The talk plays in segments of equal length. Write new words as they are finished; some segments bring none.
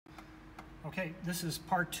Okay, this is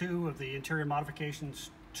part 2 of the interior modifications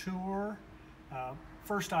tour.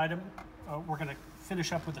 First item, we're going to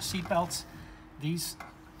finish up with the seat belts. These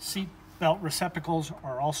seat belt receptacles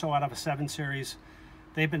are also out of a 7 series.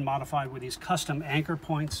 They've been modified with these custom anchor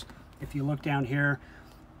points. If you look down here,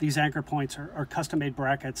 these anchor points are custom-made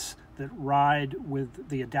brackets that ride with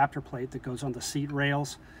the adapter plate that goes on the seat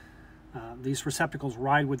rails. These receptacles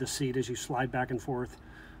ride with the seat as you slide back and forth,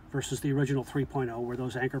 versus the original 3.0 where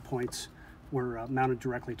those anchor points were mounted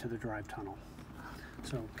directly to the drive tunnel.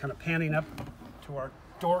 So kind of panning up to our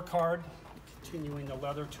door card, continuing the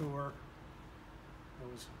leather tour.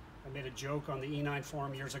 I made a joke on the E9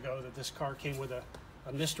 forum years ago that this car came with a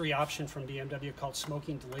mystery option from BMW called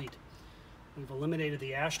Smoking Delete. We've eliminated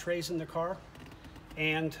the ashtrays in the car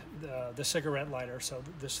and the cigarette lighter, so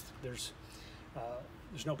there's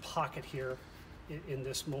no pocket here in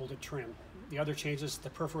this molded trim. The other changes, the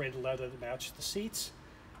perforated leather that match the seats,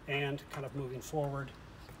 and kind of moving forward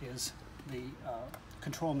is the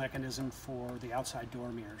control mechanism for the outside door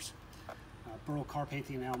mirrors. Burl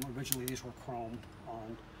Carpathian elm, originally these were chrome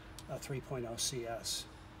on a 3.0 CS.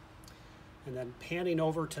 And then panning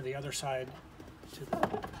over to the other side, to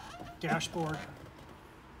the dashboard.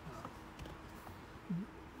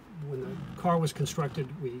 When the car was constructed,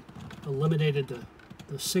 we eliminated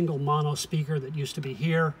the single mono speaker that used to be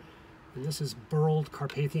here. And this is burled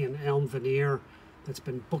Carpathian elm veneer that's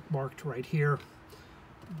been bookmarked right here,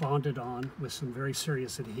 bonded on with some very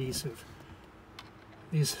serious adhesive.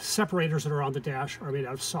 These separators that are on the dash are made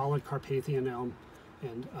out of solid Carpathian elm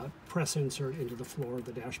and press insert into the floor of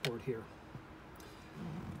the dashboard here.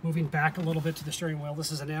 Moving back a little bit to the steering wheel,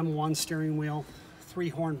 this is an M1 steering wheel, 3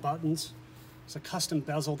 horn buttons. It's a custom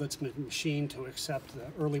bezel that's been machined to accept the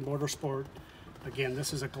early motorsport. Again,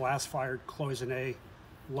 this is a glass-fired cloisonne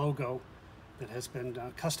logo that has been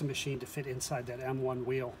custom machined to fit inside that M1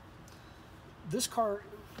 wheel. This car,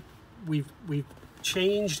 we've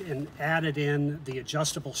changed and added in the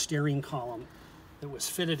adjustable steering column that was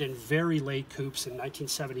fitted in very late coupes in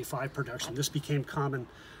 1975 production. This became common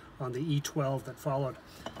on the E12 that followed.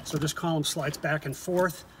 So this column slides back and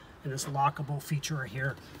forth, and this lockable feature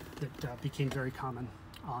here that became very common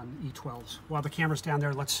on E12s. While the camera's down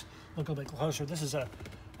there, let's look a little bit closer. This is a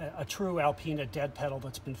true Alpina dead pedal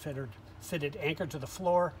that's been fitted anchored to the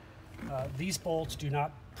floor. These bolts do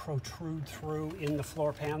not protrude through in the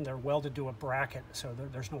floor pan. They're welded to a bracket, so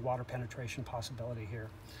there's no water penetration possibility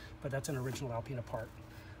here. But that's an original Alpina part.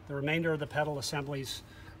 The remainder of the pedal assemblies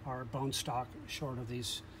are bone stock, short of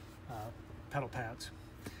these pedal pads.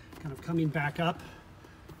 Kind of coming back up,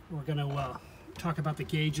 we're going to talk about the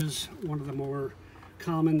gauges. One of the more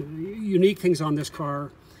common, unique things on this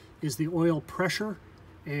car is the oil pressure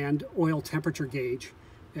and oil temperature gauge.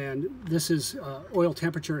 And this is oil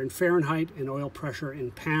temperature in Fahrenheit and oil pressure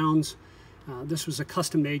in pounds. This was a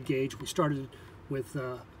custom-made gauge. We started with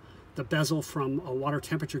the bezel from a water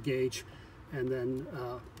temperature gauge, and then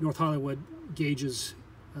North Hollywood Gauges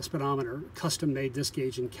speedometer custom-made this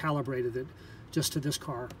gauge and calibrated it just to this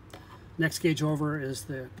car. Next gauge over is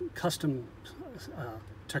the custom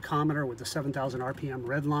tachometer with the 7,000 RPM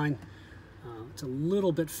red line. It's a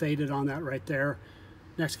little bit faded on that right there.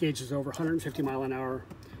 Next gauge is over 150 mile an hour.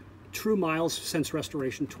 True miles since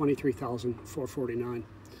restoration, 23,449.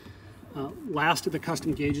 Last of the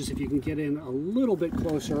custom gauges, if you can get in a little bit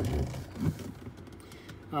closer,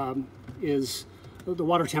 is the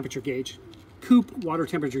water temperature gauge. Coupe water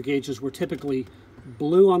temperature gauges were typically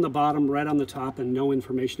blue on the bottom, red on the top, and no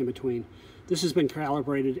information in between. This has been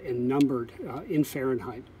calibrated and numbered in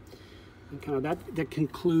Fahrenheit. And kind of that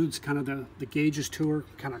concludes kind of the gauges tour,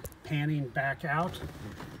 kind of panning back out.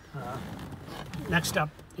 Next up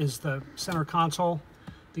is the center console.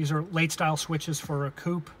 These are late style switches for a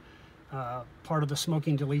coupe. Part of the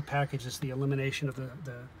Smoking Delete package is the elimination of the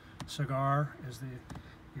cigar, as the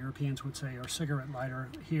Europeans would say, or cigarette lighter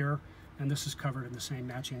here. And this is covered in the same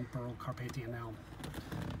matching burl Carpathian elm.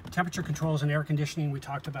 Temperature controls and air conditioning we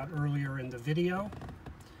talked about earlier in the video.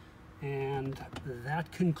 And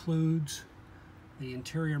that concludes the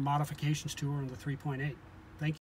interior modifications tour on the 3.8.